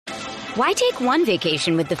Why take one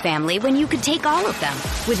vacation with the family when you could take all of them?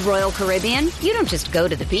 With Royal Caribbean, you don't just go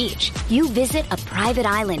to the beach. You visit a private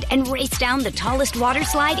island and race down the tallest water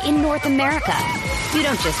slide in North America. You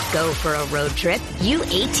don't just go for a road trip. You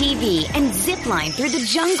ATV and zip line through the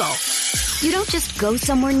jungle. You don't just go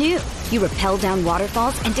somewhere new. You rappel down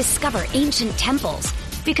waterfalls and discover ancient temples.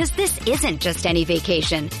 Because this isn't just any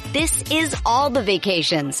vacation. This is all the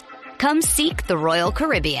vacations. Come seek the Royal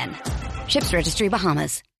Caribbean. Ships Registry,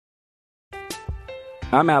 Bahamas.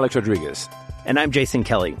 I'm Alex Rodriguez. And I'm Jason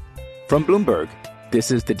Kelly. From Bloomberg,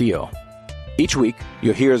 this is The Deal. Each week,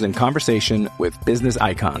 you'll hear us in conversation with business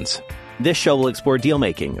icons. This show will explore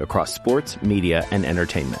deal-making across sports, media, and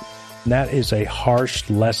entertainment. That is a harsh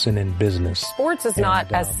lesson in business. Sports is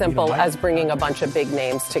not as simple as bringing a bunch of big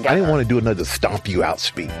names together. I didn't want to do another stomp you out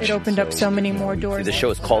speech. It opened up so many more doors. The show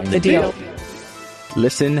is called The Deal.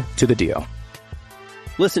 Listen to The Deal.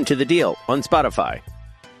 Listen to The Deal on Spotify.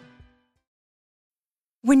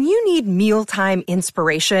 When you need mealtime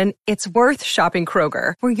inspiration, it's worth shopping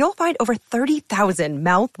Kroger, where you'll find over 30,000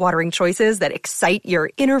 mouth-watering choices that excite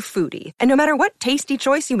your inner foodie. And no matter what tasty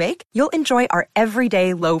choice you make, you'll enjoy our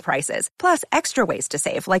everyday low prices, plus extra ways to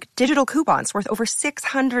save, like digital coupons worth over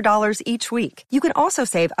 $600 each week. You can also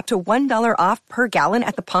save up to $1 off per gallon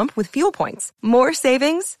at the pump with fuel points. More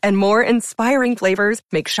savings and more inspiring flavors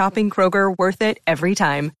make shopping Kroger worth it every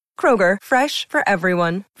time. Kroger, fresh for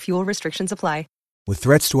everyone. Fuel restrictions apply. With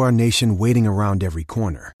threats to our nation waiting around every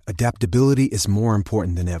corner, adaptability is more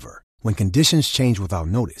important than ever. When conditions change without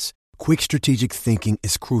notice, quick strategic thinking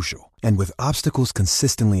is crucial. And with obstacles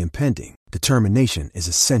consistently impending, determination is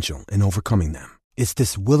essential in overcoming them. It's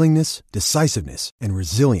this willingness, decisiveness, and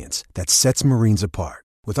resilience that sets Marines apart.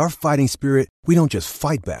 With our fighting spirit, we don't just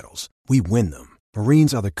fight battles, we win them.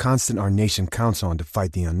 Marines are the constant our nation counts on to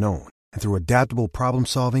fight the unknown. And through adaptable problem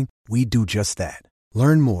solving, we do just that.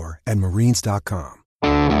 Learn more at marines.com.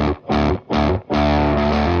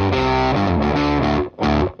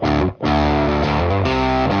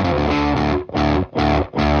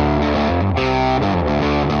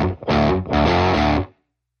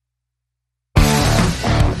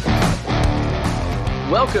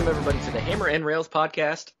 Welcome, everybody, to the Hammer and Rails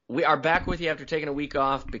podcast. We are back with you after taking a week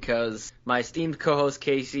off because my esteemed co-host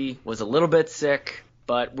Casey was a little bit sick,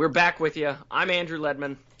 but we're back with you. I'm Andrew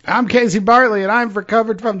Ledman. I'm Casey Bartley, and I'm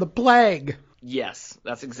recovered from the plague. Yes,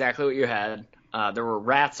 that's exactly what you had. There were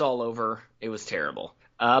rats all over. It was terrible.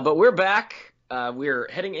 But we're back. We're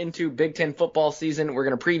heading into Big Ten football season. We're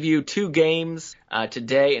going to preview 2 games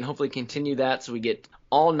today and hopefully continue that so we get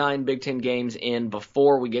all 9 Big Ten games in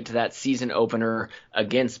before we get to that season opener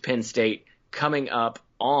against Penn State coming up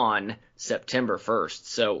on September 1st.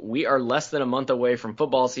 So we are less than a month away from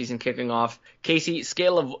football season kicking off. Casey,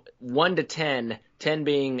 scale of 1 to 10, 10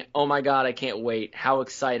 being, oh my God, I can't wait. How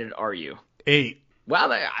excited are you? 8.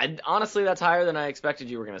 Wow, honestly, that's higher than I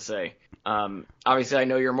expected you were going to say. Obviously, I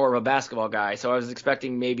know you're more of a basketball guy, so I was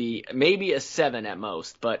expecting maybe a 7 at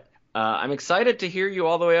most. But I'm excited to hear you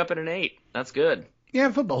all the way up at an 8. That's good.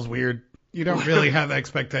 Yeah, football's weird. You don't really have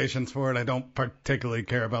expectations for it. I don't particularly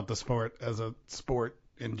care about the sport as a sport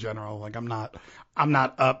in general. Like I'm not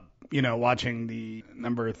up, watching the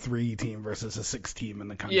number 3 team versus a 6 team in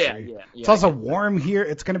the country. Yeah. It's also warm here.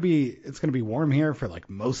 It's gonna be warm here for like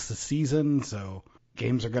most of the season, so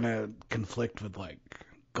games are gonna conflict with like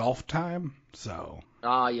golf time. So.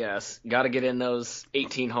 Yes, got to get in those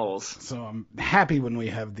 18 holes. So I'm happy when we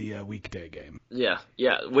have the weekday game. Yeah.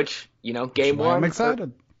 Which game 1. I'm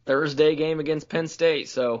excited. Thursday game against Penn State.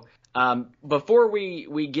 So before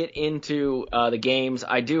we get into the games,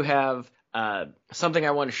 I do have something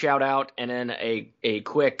I want to shout out and then a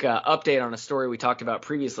quick update on a story we talked about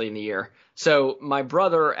previously in the year. So my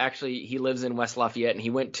brother, actually, he lives in West Lafayette, and he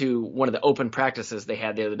went to one of the open practices they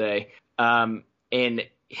had the other day. And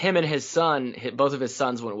him and his son, both of his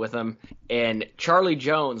sons went with him. And Charlie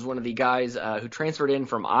Jones, one of the guys who transferred in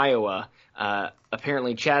from Iowa,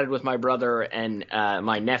 apparently chatted with my brother and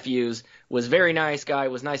my nephews, was very nice guy,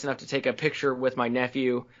 was nice enough to take a picture with my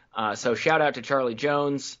nephew. So shout out to Charlie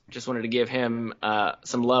Jones. Just wanted to give him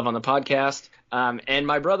some love on the podcast. And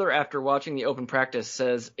my brother, after watching the open practice,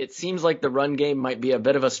 says it seems like the run game might be a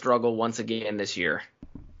bit of a struggle once again this year.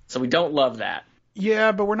 So we don't love that.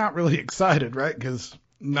 Yeah, but we're not really excited, right? Because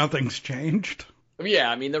nothing's changed.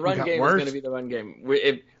 Yeah, I mean the run game is going to be the run game.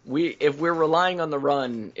 If we're relying on the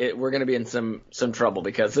run, we're going to be in some trouble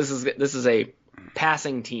because this is a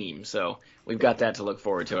passing team, so we've got that to look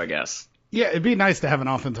forward to, I guess. Yeah, it'd be nice to have an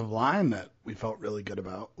offensive line that we felt really good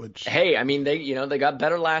about. Which hey, I mean they got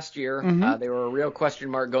better last year. Mm-hmm. They were a real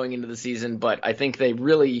question mark going into the season, but I think they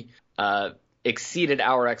really exceeded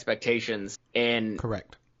our expectations. And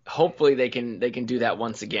correct. hopefully they can do that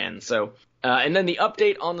once again. So, and then the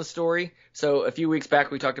update on the story. So a few weeks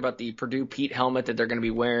back we talked about the Purdue Pete helmet that they're going to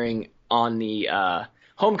be wearing on the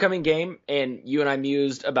homecoming game, and you and I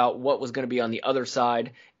mused about what was going to be on the other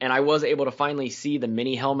side, and I was able to finally see the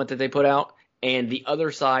mini helmet that they put out, and the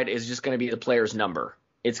other side is just going to be the player's number.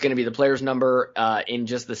 It's going to be the player's number in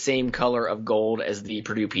just the same color of gold as the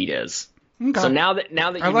Purdue Pete is. Okay. So now that you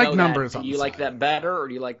I like know numbers that, on do you the like side. that better, or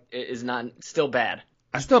do you like is not still bad?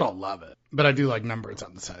 I still don't love it, but I do like numbers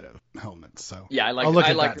on the side of helmets. So Yeah, I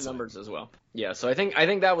like the numbers as well. Yeah, so I think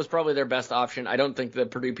that was probably their best option. I don't think the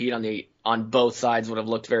Purdue Pete on both sides would have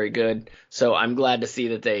looked very good. So I'm glad to see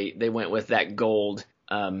that they went with that gold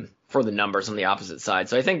for the numbers on the opposite side.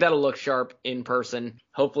 So I think that'll look sharp in person.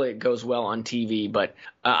 Hopefully it goes well on TV. But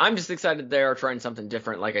I'm just excited they are trying something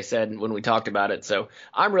different, like I said when we talked about it. So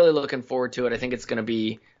I'm really looking forward to it. I think it's going to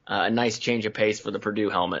be a nice change of pace for the Purdue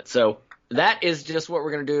helmet. So that is just what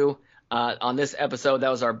we're going to do on this episode.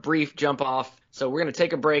 That was our brief jump off. So we're going to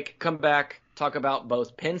take a break, come back, talk about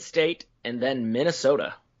both Penn State and then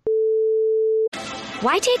Minnesota.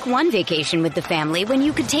 Why take one vacation with the family when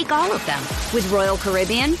you could take all of them? With Royal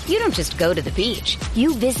Caribbean, you don't just go to the beach.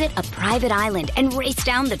 You visit a private island and race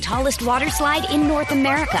down the tallest water slide in North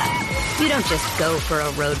America. You don't just go for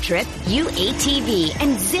a road trip. You ATV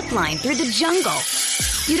and zip line through the jungle.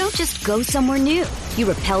 You don't just go somewhere new.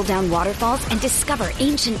 You rappel down waterfalls and discover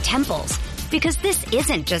ancient temples. Because this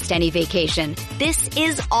isn't just any vacation. This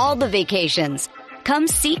is all the vacations. Come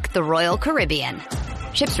seek the Royal Caribbean.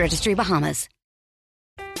 Ships Registry, Bahamas.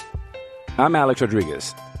 I'm Alex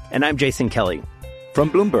Rodriguez. And I'm Jason Kelly. From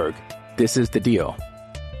Bloomberg, this is The Deal.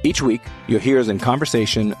 Each week, you'll hear us in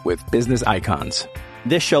conversation with business icons.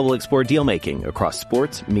 This show will explore deal-making across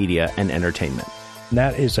sports, media, and entertainment.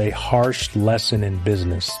 That is a harsh lesson in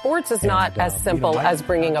business. Sports is not as simple as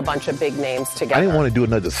bringing a bunch of big names together. I didn't want to do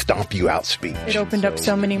another stomp you out speech. It opened up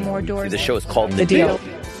so many more doors. The show is called The Deal.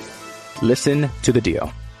 Listen to The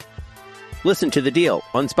Deal. Listen to The Deal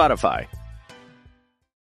on Spotify.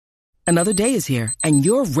 Another day is here, and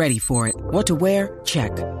you're ready for it. What to wear?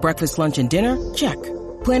 Check. Breakfast, lunch, and dinner? Check.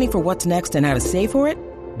 Planning for what's next and how to save for it?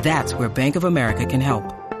 That's where Bank of America can help.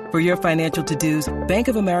 For your financial to-dos, Bank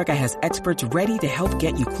of America has experts ready to help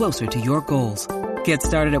get you closer to your goals. Get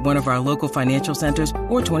started at one of our local financial centers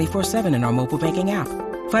or 24/7 in our mobile banking app.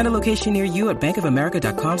 Find a location near you at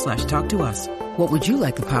bankofamerica.com/talktous. What would you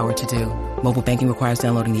like the power to do? Mobile banking requires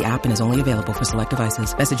downloading the app and is only available for select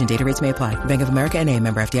devices. Message and data rates may apply. Bank of America NA,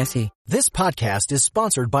 member FDIC. This podcast is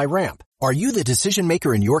sponsored by Ramp. Are you the decision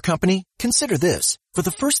maker in your company? Consider this. For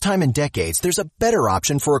the first time in decades, there's a better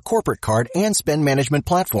option for a corporate card and spend management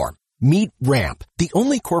platform. Meet Ramp, the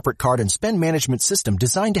only corporate card and spend management system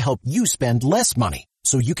designed to help you spend less money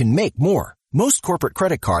so you can make more. Most corporate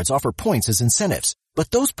credit cards offer points as incentives, but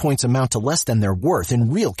those points amount to less than their worth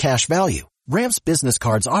in real cash value. Ramp's business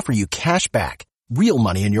cards offer you cash back, real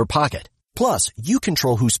money in your pocket. Plus, you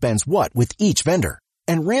control who spends what with each vendor.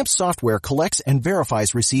 And Ramp's software collects and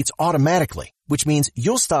verifies receipts automatically, which means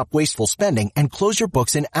you'll stop wasteful spending and close your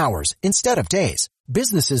books in hours instead of days.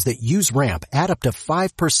 Businesses that use Ramp add up to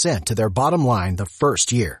 5% to their bottom line the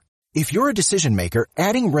first year. If you're a decision maker,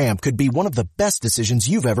 adding Ramp could be one of the best decisions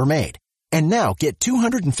you've ever made. And now get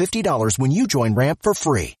 $250 when you join Ramp for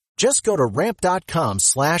free. Just go to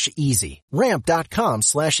ramp.com/easy.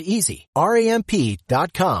 Ramp.com/easy.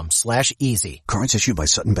 RAMP.com/easy. Cards issued by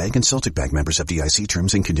Sutton Bank and Celtic Bank, members of FDIC.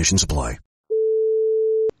 Terms and conditions apply.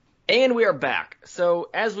 And we are back.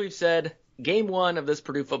 So as we've said, game one of this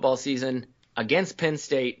Purdue football season against Penn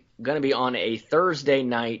State, going to be on a Thursday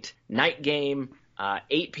night game,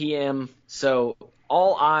 8 p.m. So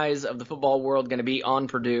all eyes of the football world going to be on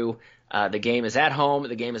Purdue. The game is at home.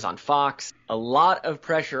 The game is on Fox. A lot of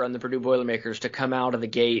pressure on the Purdue Boilermakers to come out of the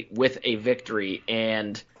gate with a victory,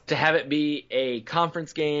 and to have it be a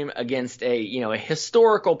conference game against a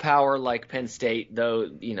historical power like Penn State, though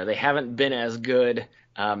they haven't been as good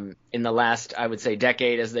in the last, I would say,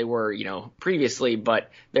 decade as they were previously, but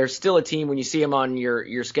they're still a team. When you see them on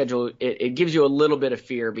your schedule, it gives you a little bit of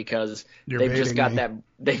fear because they've just got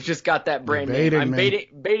that brand name. I'm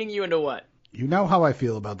baiting you into what? You know how I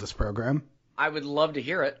feel about this program. I would love to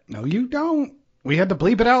hear it. No, you don't. We had to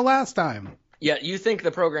bleep it out last time. Yeah, you think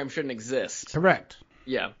the program shouldn't exist. Correct.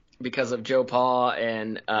 Yeah, because of Joe Pa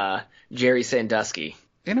and Jerry Sandusky.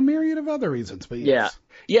 And a myriad of other reasons, but yes.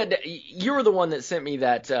 Yeah, you were the one that sent me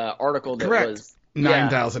that article that Correct. was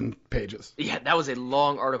 9,000 pages. Yeah, that was a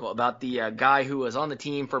long article about the guy who was on the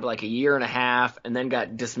team for like a year and a half and then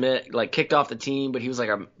got dismissed, like kicked off the team, but he was like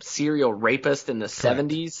a serial rapist in the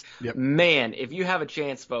 70s. Yep. Man, if you have a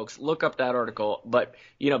chance, folks, look up that article. But,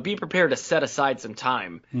 be prepared to set aside some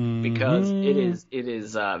time because it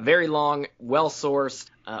is very long, well-sourced,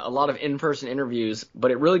 a lot of in-person interviews,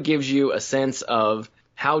 but it really gives you a sense of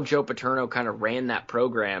how Joe Paterno kind of ran that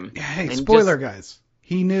program. Hey, spoiler, guys.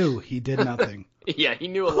 He knew he did nothing. Yeah, he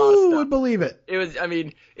knew a lot of stuff. Who would believe it?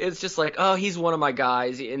 It's just like, oh, he's one of my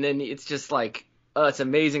guys. And then it's just like, oh, it's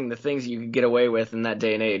amazing the things you could get away with in that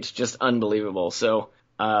day and age. Just unbelievable. So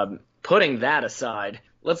putting that aside,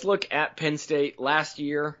 let's look at Penn State last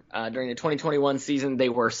year. During the 2021 season, they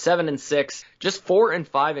were 7-6, just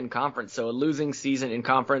 4-5 in conference. So a losing season in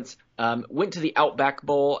conference. Went to the Outback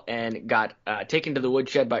Bowl and got taken to the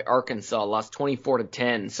woodshed by Arkansas, lost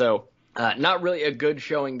 24-10. So not really a good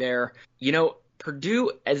showing there.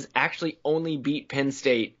 Purdue has actually only beat Penn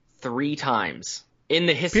State 3 times in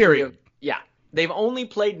the history Period. They've only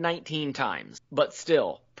played 19 times, but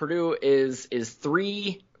still, Purdue is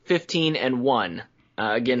 3-15-1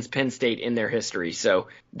 against Penn State in their history. So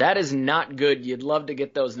that is not good. You'd love to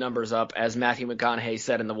get those numbers up, as Matthew McConaughey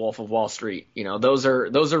said in The Wolf of Wall Street. Those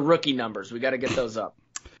are rookie numbers. We got to get those up.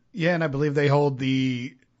 Yeah, and I believe they hold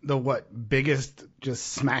the biggest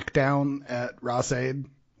just smackdown at Ross-Ade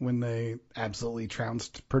when they absolutely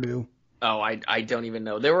trounced Purdue. Oh, I don't even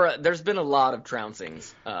know. There's been a lot of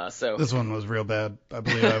trouncings. So this one was real bad. I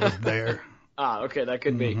believe I was there. Okay, that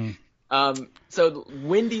could be. So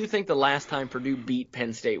when do you think the last time Purdue beat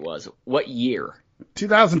Penn State was? What year?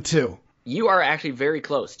 2002. You are actually very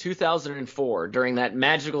close. 2004, during that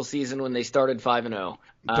magical season when they started 5-0.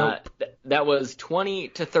 That was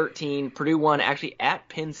 20-13. Purdue won actually at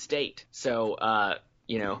Penn State. So, So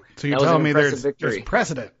you're telling me there's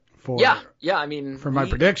precedent for for my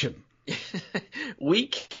prediction. We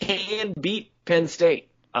can beat Penn State.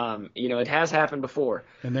 It has happened before.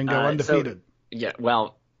 And then go undefeated.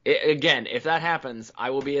 Again, if that happens, I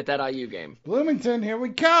will be at that IU game. Bloomington, here we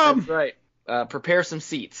come. That's right. Prepare some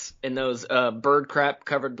seats in those bird crap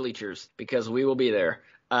covered bleachers because we will be there.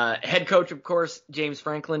 Head coach, of course, James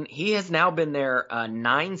Franklin. He has now been there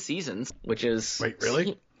 9 seasons, which is... Wait,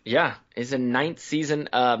 really? Yeah, it's a 9th season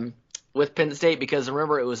with Penn State because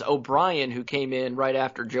remember it was O'Brien who came in right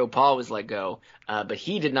after Joe Pa was let go, but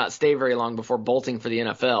he did not stay very long before bolting for the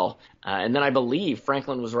NFL. And then I believe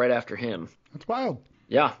Franklin was right after him. That's wild.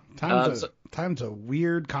 Yeah. Time's a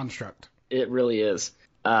weird construct. It really is.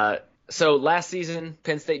 So last season,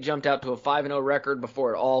 Penn State jumped out to a 5-0 record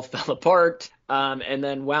before it all fell apart, and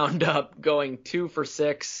then wound up going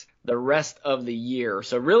 2-6 the rest of the year.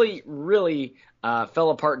 So really, really fell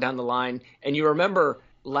apart down the line. And you remember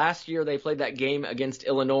last year they played that game against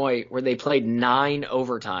Illinois where they played 9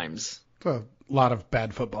 overtimes. It's a lot of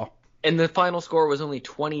bad football. And the final score was only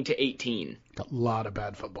 20-18. A lot of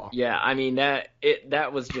bad football. Yeah, I mean that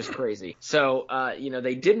was just crazy. So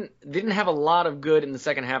they didn't have a lot of good in the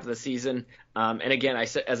second half of the season. And again,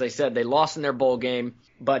 as I said, they lost in their bowl game,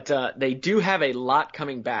 but they do have a lot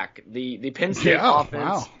coming back. The Penn State offense.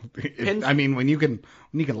 Wow. When you can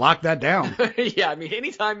lock that down. Yeah, I mean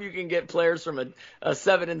anytime you can get players from a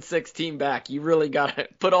 7-6 team back, you really got to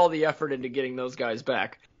put all the effort into getting those guys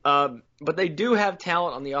back. But they do have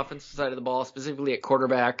talent on the offensive side of the ball, specifically at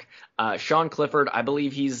quarterback. Sean Clifford, I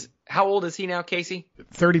believe how old is he now, Casey?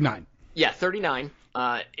 39. Yeah, 39.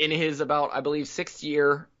 In his about, I believe, 6th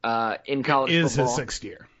year in college football. It is his 6th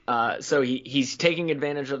year. So he's taking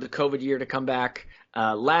advantage of the COVID year to come back.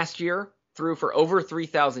 Last year, threw for over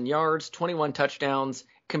 3,000 yards, 21 touchdowns,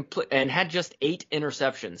 and had just 8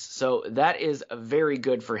 interceptions. So that is very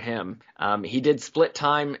good for him. He did split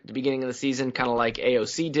time at the beginning of the season, kind of like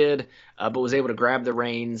AOC did, but was able to grab the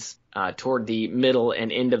reins toward the middle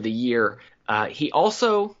and end of the year. He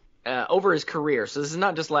also, over his career, so this is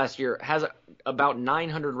not just last year, has about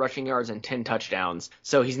 900 rushing yards and 10 touchdowns.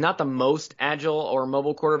 So he's not the most agile or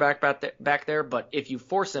mobile quarterback back there, but if you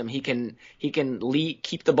force him, he can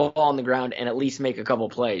keep the ball on the ground and at least make a couple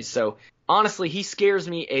plays. So honestly, he scares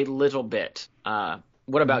me a little bit.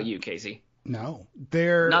 What about you, Casey? No.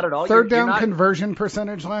 Their not at all. Third down conversion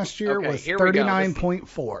percentage last year was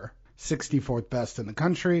 39.4, 64th best in the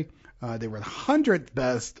country. They were the 100th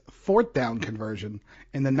best fourth down conversion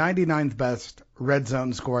and the 99th best red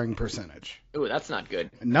zone scoring percentage. Ooh, that's not good.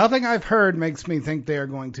 Nothing I've heard makes me think they are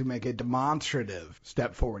going to make a demonstrative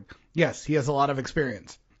step forward. Yes, he has a lot of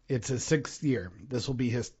experience. It's his 6th year. This will be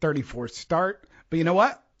his 34th start. But you know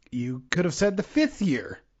what? You could have said the 5th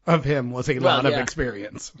year of him was a lot of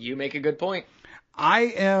experience. You make a good point. I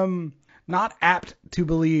am not apt to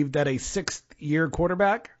believe that a 6th year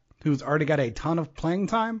quarterback who's already got a ton of playing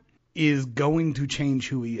time is going to change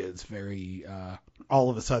who he is very all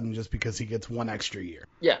of a sudden just because he gets one extra year.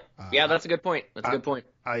 Yeah. Yeah, that's a good point. That's a good point.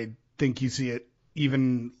 I think you see it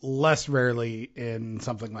even less rarely in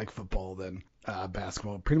something like football than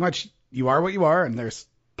basketball. Pretty much you are what you are, and there's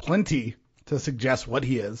plenty to suggest what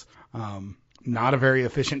he is. Not a very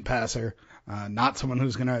efficient passer, not someone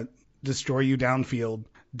who's going to destroy you downfield.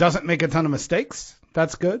 Doesn't make a ton of mistakes.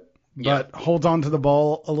 That's good. But holds on to the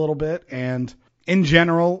ball a little bit. And in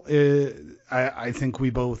general, I think we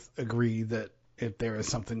both agree that if there is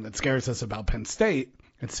something that scares us about Penn State,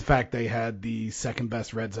 it's the fact they had the second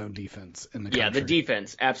best red zone defense in the country. Yeah, the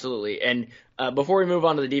defense, absolutely. And before we move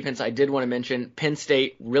on to the defense, I did want to mention Penn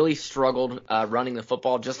State really struggled running the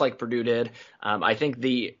football, just like Purdue did. I think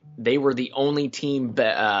they were the only team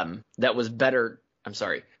that was better. I'm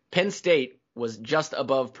sorry, Penn State was just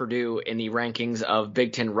above Purdue in the rankings of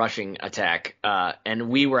Big Ten rushing attack, and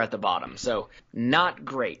we were at the bottom. So not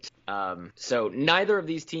great. So neither of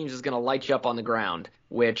these teams is going to light you up on the ground,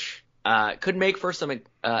 which could make for some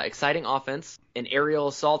exciting offense and aerial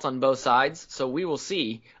assault on both sides. So we will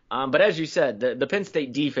see. But as you said, the Penn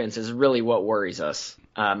State defense is really what worries us.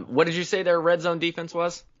 What did you say their red zone defense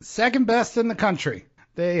was? Second best in the country.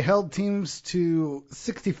 They held teams to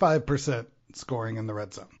 65% scoring in the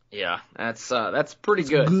red zone. Yeah, that's pretty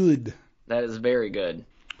good. Good. That is very good.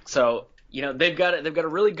 So, they've got a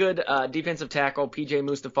really good defensive tackle, PJ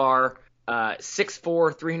Mustafar,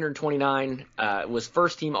 6'4", 329, was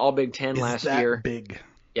first team All Big Ten last year. Big.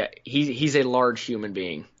 Yeah, he's a large human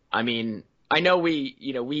being. I mean, I know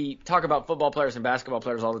we talk about football players and basketball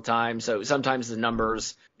players all the time, so sometimes the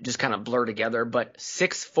numbers just kind of blur together, but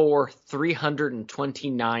 6'4",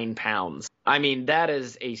 329 pounds. I mean, that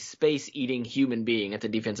is a space-eating human being at the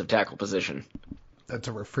defensive tackle position. That's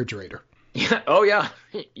a refrigerator. Yeah. Oh, yeah.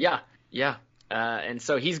 Yeah. And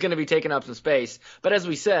so he's going to be taking up some space. But as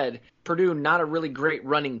we said, Purdue, not a really great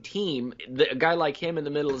running team. A guy like him in the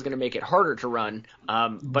middle is going to make it harder to run.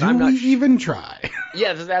 But I'm not even try?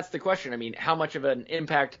 Yeah, that's the question. I mean, how much of an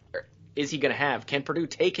impact is he going to have? Can Purdue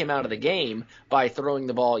take him out of the game by throwing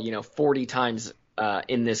the ball, 40 times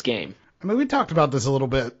in this game? I mean, we talked about this a little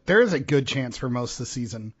bit. There is a good chance for most of the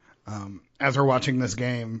season, as we're watching this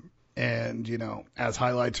game and, as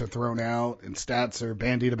highlights are thrown out and stats are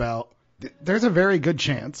bandied about, there's a very good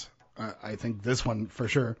chance, I think this one for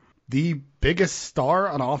sure, the biggest star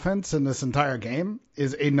on offense in this entire game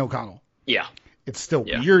is Aiden O'Connell. Yeah. It's still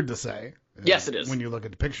weird to say. Yes, it is. When you look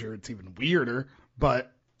at the picture, it's even weirder.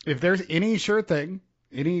 But if there's any sure thing,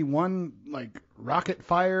 any one rocket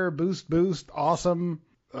fire, boost, awesome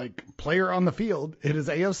player on the field, it is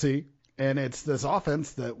AOC, and it's this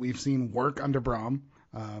offense that we've seen work under Brom.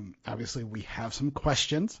 Obviously, we have some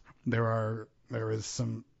questions. There is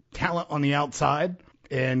some talent on the outside,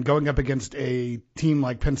 and going up against a team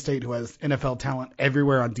like Penn State who has NFL talent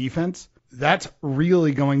everywhere on defense, that's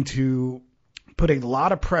really going to put a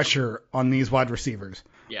lot of pressure on these wide receivers.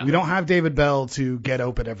 Yeah. We don't have David Bell to get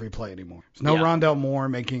open every play anymore. There's no Rondell Moore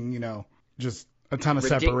making, just a ton of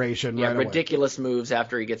separation right away. Ridiculous moves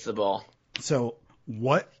after he gets the ball. So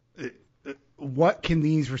what can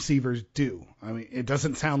these receivers do? I mean, it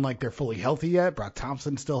doesn't sound like they're fully healthy yet. Brock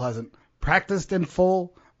Thompson still hasn't practiced in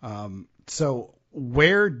full. So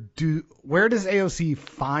where does AOC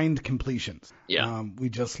find completions? Yeah. We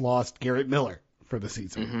just lost Garrett Miller for the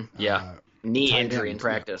season. Mm-hmm. Yeah. Knee injury in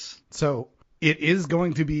practice. Yeah. So it is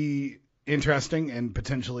going to be interesting and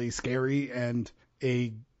potentially scary and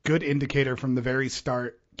a good indicator from the very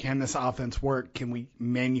start. Can this offense work? Can we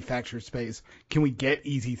manufacture space? Can we get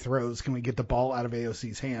easy throws? Can we get the ball out of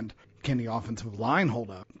AOC's hand? Can the offensive line hold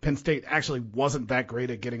up? Penn State actually wasn't that great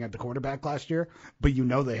at getting at the quarterback last year, but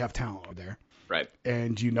they have talent there. Right.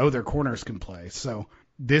 And their corners can play. So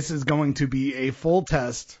this is going to be a full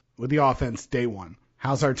test with the offense day one.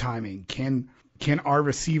 How's our timing? Can our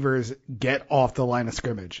receivers get off the line of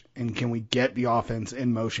scrimmage? And can we get the offense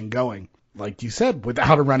in motion going? Like you said,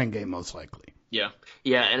 without a running game, most likely. Yeah.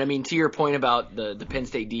 Yeah, and I mean, to your point about the Penn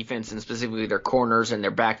State defense and specifically their corners and their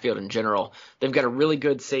backfield in general, they've got a really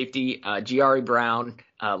good safety. Giari Brown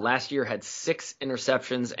last year had 6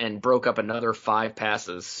 interceptions and broke up another 5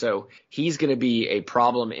 passes. So he's going to be a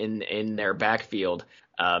problem in their backfield,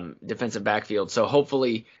 defensive backfield. So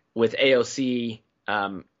hopefully with AOC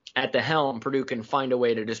at the helm, Purdue can find a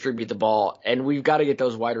way to distribute the ball, and we've got to get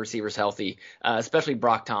those wide receivers healthy, especially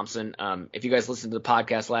Brock Thompson. If you guys listened to the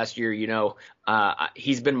podcast last year,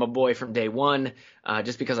 he's been my boy from day one,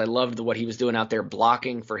 just because I loved what he was doing out there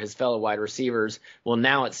blocking for his fellow wide receivers. Well,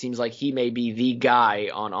 now it seems like he may be the guy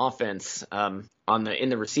on offense in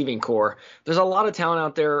the receiving core. There's a lot of talent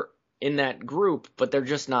out there in that group, but they're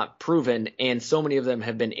just not proven, and so many of them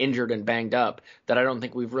have been injured and banged up that I don't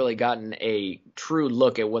think we've really gotten a true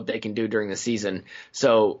look at what they can do during the season.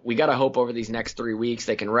 So we got to hope over these next 3 weeks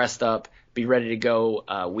they can rest up, be ready to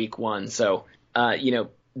go week 1. So,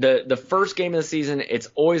 the first game of the season, it's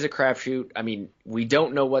always a crapshoot. I mean, we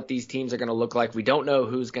don't know what these teams are going to look like. We don't know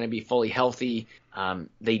who's going to be fully healthy.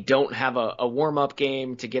 They don't have a warm-up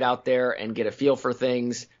game to get out there and get a feel for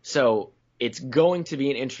things. So it's going to be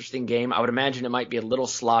an interesting game. I would imagine it might be a little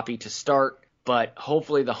sloppy to start, but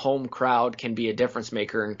hopefully the home crowd can be a difference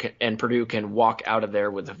maker and Purdue can walk out of there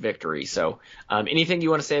with a victory. So anything you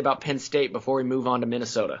want to say about Penn State before we move on to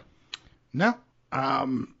Minnesota? No.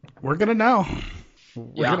 We're going to know.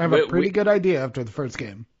 We're going to have a pretty good idea after the first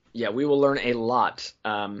game. Yeah, we will learn a lot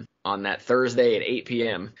on that Thursday at 8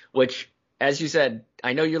 p.m., which, as you said,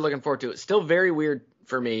 I know you're looking forward to it. Still very weird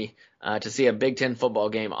for me to see a Big Ten football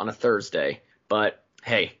game on a Thursday. But,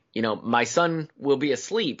 hey, my son will be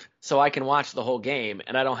asleep, so I can watch the whole game,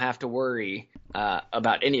 and I don't have to worry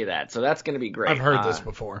about any of that. So that's going to be great. I've heard this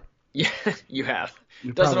before. Yeah, you have.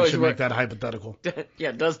 You probably should make that hypothetical.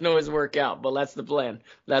 Yeah, it doesn't always work out, but that's the plan.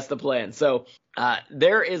 So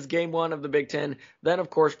there is game 1 of the Big Ten. Then, of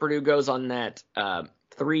course, Purdue goes on that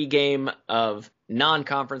 3 game of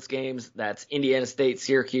non-conference games. That's Indiana State,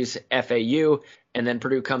 Syracuse, FAU. And then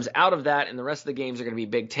Purdue comes out of that, and the rest of the games are going to be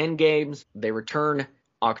Big Ten games. They return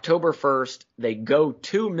October 1st. They go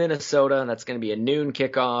to Minnesota. That's going to be a noon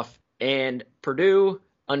kickoff. And Purdue,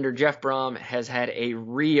 under Jeff Brom, has had a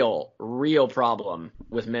real problem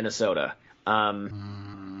with Minnesota.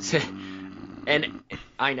 And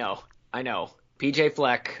I know. PJ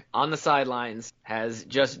Fleck on the sidelines has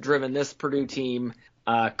just driven this Purdue team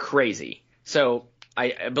crazy. So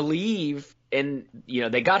I believe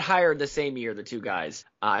they got hired the same year, the two guys.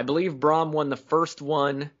 I believe Brom won the first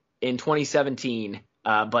one in 2017.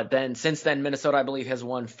 But then since then, Minnesota, I believe, has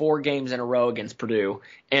won 4 games in a row against Purdue.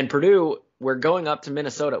 And Purdue, we're going up to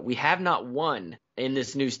Minnesota. We have not won in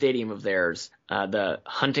this new stadium of theirs, the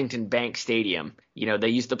Huntington Bank Stadium. They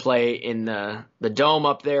used to play in the dome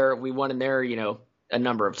up there. We won in there, a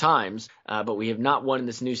number of times, but we have not won in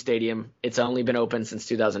this new stadium. It's only been open since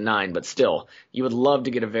 2009, but still, you would love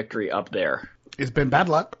to get a victory up there. It's been bad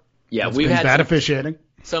luck. Yeah, we've had bad officiating.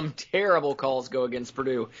 Some terrible calls go against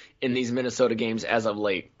Purdue in these Minnesota games as of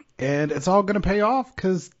late. And it's all going to pay off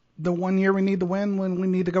because the one year we need to win when we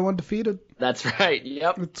need to go undefeated. That's right.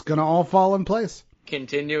 Yep. It's going to all fall in place.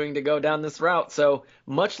 Continuing to go down this route. So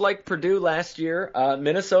much like Purdue last year,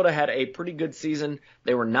 Minnesota had a pretty good season.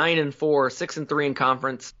 They were 9-4, 6-3 in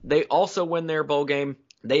conference. They also win their bowl game.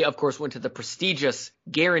 They, of course, went to the prestigious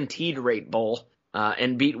Guaranteed Rate Bowl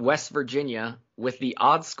and beat West Virginia with the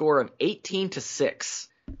odds score of 18-6.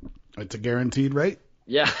 It's a guaranteed rate.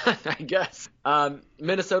 Yeah, I guess.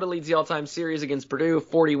 Minnesota leads the all-time series against Purdue,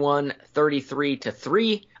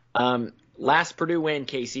 41-33-3. Last Purdue win,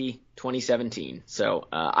 Casey, 2017. So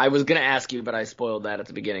I was going to ask you, but I spoiled that at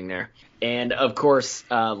the beginning there. And, of course,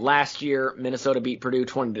 last year, Minnesota beat Purdue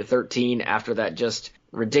 20-13 after that just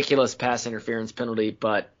ridiculous pass interference penalty.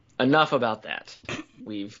 But enough about that.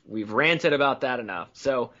 We've ranted about that enough.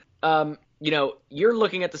 So, you're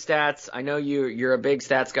looking at the stats. I know you're a big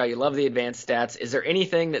stats guy. You love the advanced stats. Is there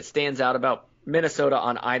anything that stands out about Minnesota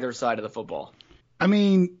on either side of the football? I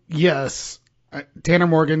mean, yes. Tanner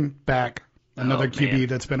Morgan back. Another QB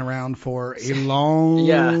that's been around for a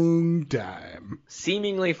long time.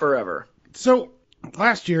 Seemingly forever. So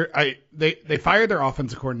last year, they fired their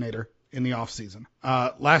offensive coordinator in the offseason.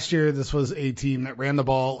 Last year, this was a team that ran the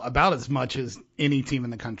ball about as much as any team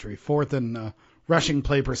in the country. 4th in rushing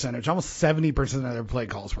play percentage. Almost 70% of their play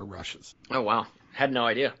calls were rushes. Oh, wow. Had no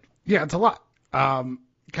idea. Yeah, it's a lot.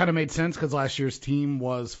 Kind of made sense because last year's team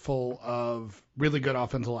was full of really good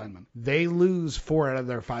offensive linemen. They lose 4 out of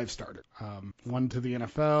their 5 starters. 1 to the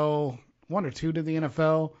NFL, 1 or 2 to the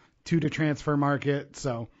NFL, 2 to transfer market.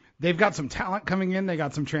 So they've got some talent coming in. They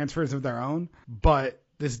got some transfers of their own. But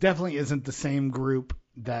this definitely isn't the same group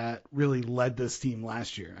that really led this team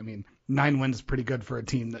last year. I mean, 9 wins is pretty good for a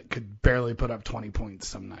team that could barely put up 20 points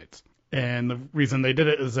some nights. And the reason they did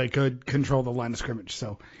it is they could control the line of scrimmage.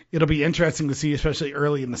 So it'll be interesting to see, especially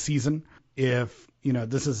early in the season, if,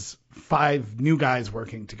 this is 5 new guys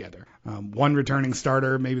working together. 1 returning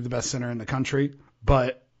starter, maybe the best center in the country.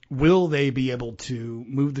 But will they be able to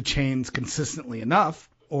move the chains consistently enough?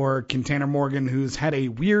 Or can Tanner Morgan, who's had a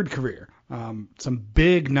weird career, some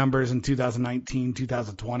big numbers in 2019,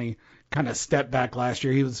 2020, kind of step back last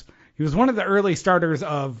year. He was one of the early starters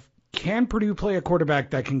of, can Purdue play a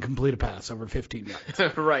quarterback that can complete a pass over 15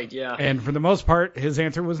 yards? Right, yeah. And for the most part, his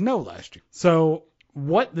answer was no last year. So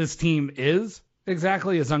what this team is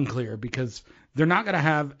exactly is unclear because they're not going to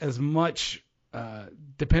have as much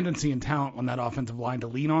dependency and talent on that offensive line to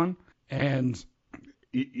lean on. And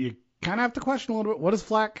you kind of have to question a little bit, what does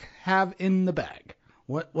Fleck have in the bag?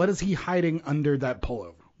 What is he hiding under that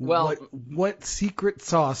pullover? Well, what secret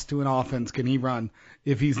sauce to an offense can he run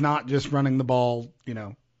if he's not just running the ball,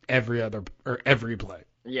 every play?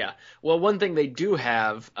 Yeah. Well, one thing they do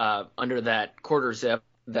have under that quarter zip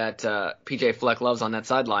that PJ Fleck loves on that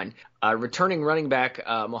sideline, returning running back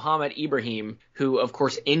Mohamed Ibrahim, who of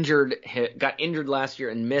course got injured last year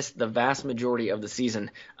and missed the vast majority of the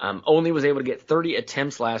season. Only was able to get 30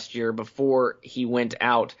 attempts last year before he went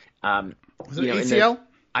out. Was it ACL?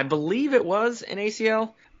 I believe it was an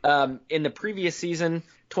ACL. In the previous season,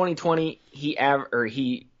 2020, he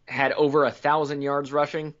had over 1,000 yards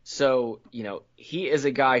rushing. So, he is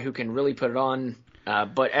a guy who can really put it on.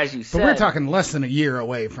 But as you said, but we're talking less than a year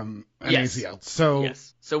away from an ACL. So,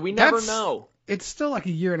 so we never know. It's still like a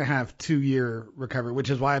 1.5, 2-year recovery, which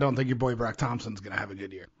is why I don't think your boy Brock Thompson's going to have a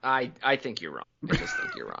good year. I think you're wrong. I just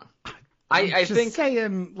think you're wrong. I think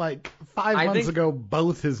saying like 5 months ago,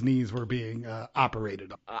 both his knees were being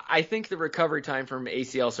operated on. I think the recovery time from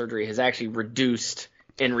ACL surgery has actually reduced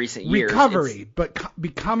in recent years. Recovery, but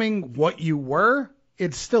becoming what you were,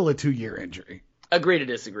 it's still a 2-year injury. Agree to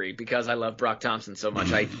disagree because I love Brock Thompson so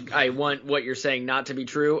much. I want what you're saying not to be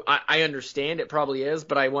true. I understand it probably is,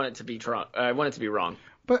 but I want it to be I want it to be wrong.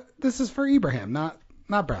 But this is for Ibrahim, not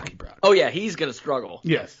Brocky Brock. Oh yeah, he's gonna struggle.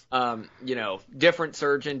 Yes. Different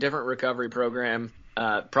surgeon, different recovery program.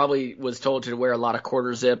 Probably was told to wear a lot of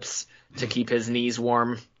quarter zips to keep his knees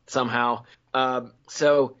warm somehow.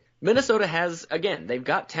 So Minnesota has, again, they've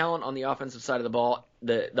got talent on the offensive side of the ball.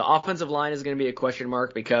 The offensive line is going to be a question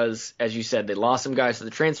mark because, as you said, they lost some guys to the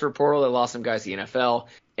transfer portal. They lost some guys to the NFL.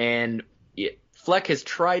 And Fleck has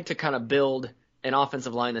tried to kind of build an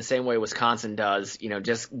offensive line the same way Wisconsin does.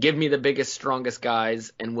 Just give me the biggest, strongest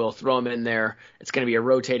guys, and we'll throw them in there. It's going to be a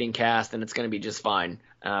rotating cast, and it's going to be just fine.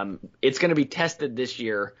 It's going to be tested this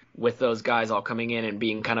year with those guys all coming in and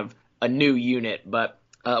being kind of a new unit. But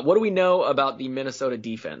what do we know about the Minnesota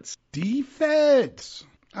defense? Defense.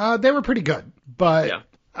 They were pretty good, but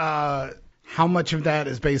how much of that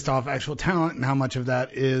is based off actual talent and how much of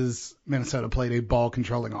that is Minnesota played a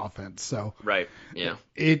ball-controlling offense? So right, yeah.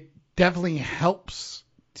 It definitely helps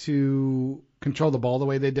to control the ball the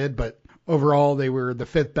way they did, but overall they were the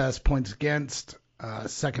 5th best points against,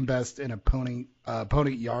 2nd best in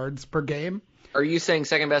opponent yards per game. Are you saying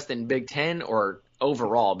 2nd best in Big Ten or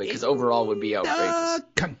overall? Because overall would be outrageous.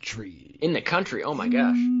 In the country. Oh my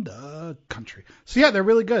gosh. In the country. So yeah, they're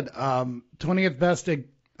really good. 20th best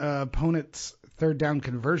opponent's 3rd down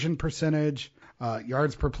conversion percentage,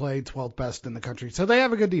 yards per play, 12th best in the country. So they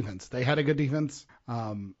have a good defense. They had a good defense.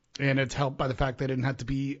 And it's helped by the fact they didn't have to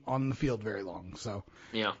be on the field very long. So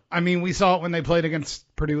yeah. I mean, we saw it when they played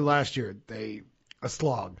against Purdue last year. A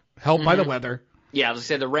slog, helped by the weather. Yeah, I was going to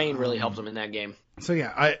say the rain really helped them in that game. So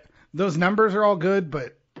yeah, those numbers are all good,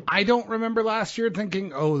 but I don't remember last year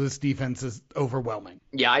thinking, oh, this defense is overwhelming.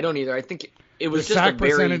 Yeah, I don't either. I think it was the just sack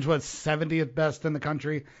percentage was 70th best in the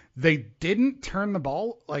country. They didn't turn the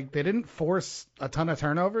ball, they didn't force a ton of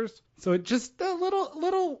turnovers. So it just a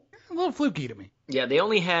little fluky to me. Yeah, they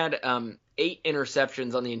only had 8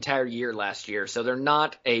 interceptions on the entire year last year, so they're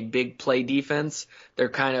not a big play defense. They're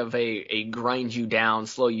kind of a grind you down,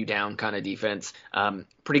 slow you down kind of defense.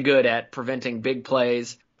 Pretty good at preventing big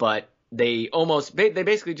plays, but they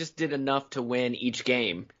basically just did enough to win each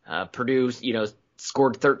game. Purdue,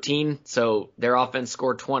 scored 13, so their offense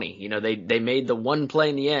scored 20. They made the one play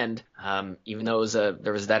in the end, even though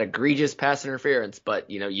there was that egregious pass interference. But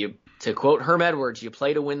to quote Herm Edwards, you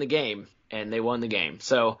play to win the game, and they won the game.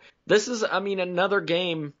 So this is, another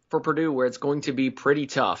game for Purdue where it's going to be pretty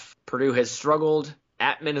tough. Purdue has struggled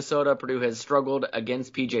at Minnesota. Purdue has struggled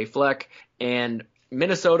against PJ Fleck, and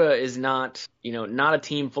Minnesota is not a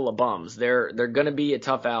team full of bums. They're going to be a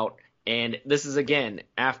tough out, and this is again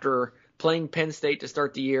after playing Penn State to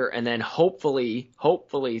start the year, and then hopefully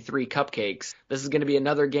 3 cupcakes. This is going to be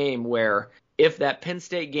another game where if that Penn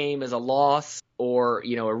State game is a loss or,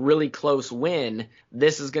 a really close win,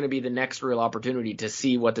 this is going to be the next real opportunity to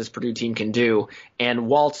see what this Purdue team can do and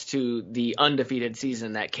waltz to the undefeated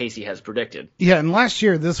season that Casey has predicted. Yeah, and last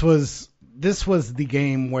year this was the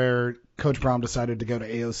game where Coach Brown decided to go to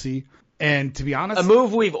AOC. And to be honest, a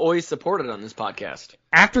move we've always supported on this podcast.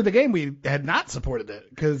 After the game, we had not supported it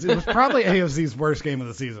because it was probably AOC's worst game of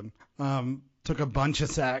the season. Took a bunch of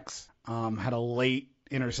sacks, had a late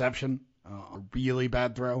interception, a really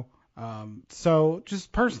bad throw. So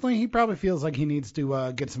just personally, he probably feels like he needs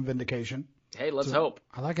to get some vindication. Hey, let's hope.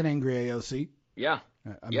 I like an angry AOC. Yeah.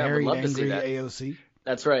 Yeah, very would love to see that. AOC.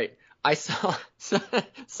 That's right. I saw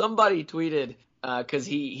somebody tweeted because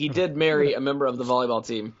he did marry a member of the volleyball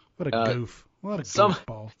team. What a goof! What a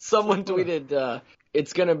goofball! Someone tweeted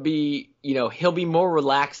it's gonna be, he'll be more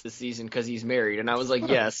relaxed this season because he's married, and I was like,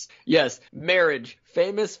 yes, marriage,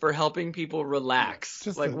 famous for helping people relax.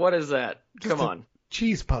 What is that? Come on,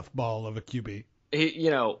 cheese puff ball of a QB.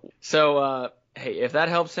 Hey, if that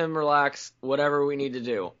helps him relax, whatever we need to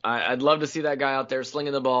do. I'd love to see that guy out there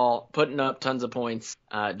slinging the ball, putting up tons of points,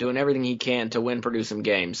 doing everything he can to win Purdue some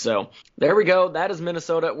games. So there we go. That is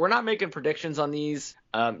Minnesota. We're not making predictions on these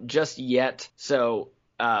just yet. So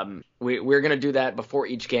we're going to do that before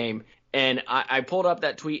each game. And I pulled up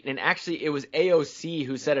that tweet, and actually it was AOC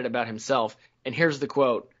who said it about himself. And here's the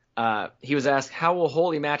quote. He was asked, how will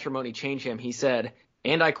holy matrimony change him? He said,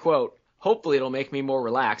 and I quote, hopefully it'll make me more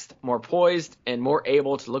relaxed, more poised, and more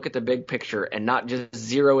able to look at the big picture and not just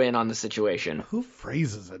zero in on the situation. Who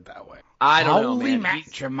phrases it that way? I don't know, Holy man.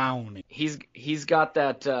 matrimony. He's got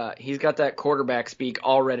that quarterback speak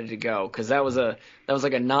all ready to go, because that was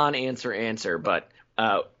like a non-answer answer. But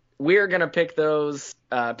we're gonna pick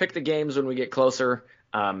the games when we get closer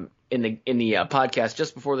in the podcast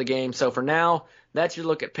just before the game. So for now, that's your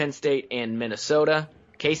look at Penn State and Minnesota.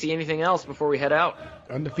 Casey, anything else before we head out?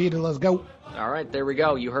 Undefeated, let's go. All right, there we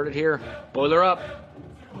go. You heard it here. Boiler up.